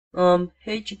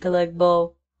Hey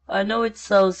Chikalekbo, I know it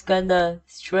sounds kinda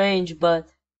strange, but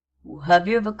have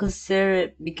you ever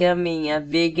considered becoming a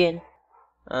vegan?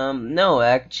 No,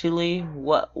 actually.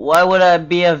 Why would I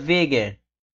be a vegan?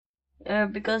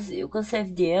 Because you can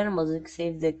save the animals, you can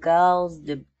save the cows,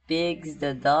 the pigs,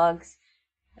 the dogs,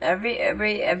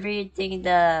 everything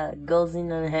that goes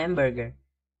in a hamburger.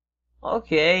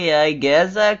 Okay, I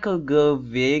guess I could go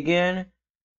vegan.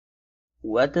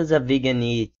 What does a vegan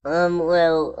eat?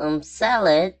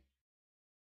 Salad.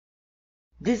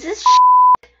 This is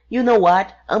you know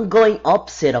what? I'm going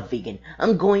opposite of vegan.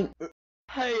 I'm going.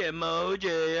 Hey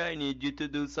Emojey, I need you to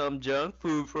do some junk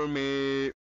food for me.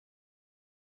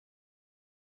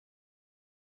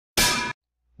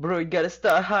 Bro, you gotta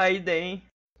start hiding.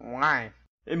 Why?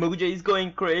 Emoji is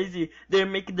going crazy. They're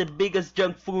making the biggest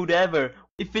junk food ever.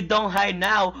 If we don't hide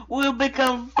now, we'll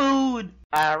become food.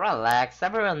 Relax.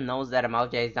 Everyone knows that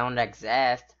emojis don't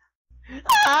exist.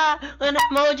 Ah, an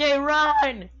emoji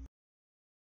run!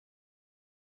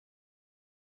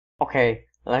 Okay,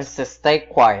 let's just stay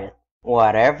quiet.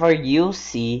 Whatever you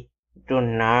see, do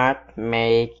not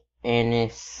make any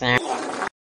sound.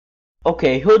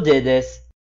 Okay, who did this?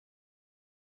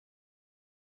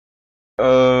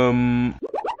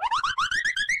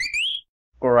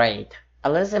 Great.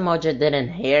 At least emoji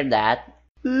didn't hear that.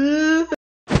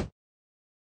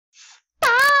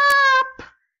 Stop!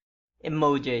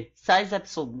 Emoji, since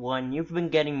episode 1, you've been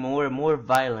getting more and more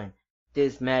violent.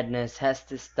 This madness has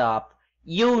to stop.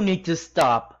 You need to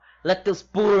stop. Let those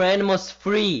poor animals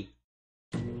free.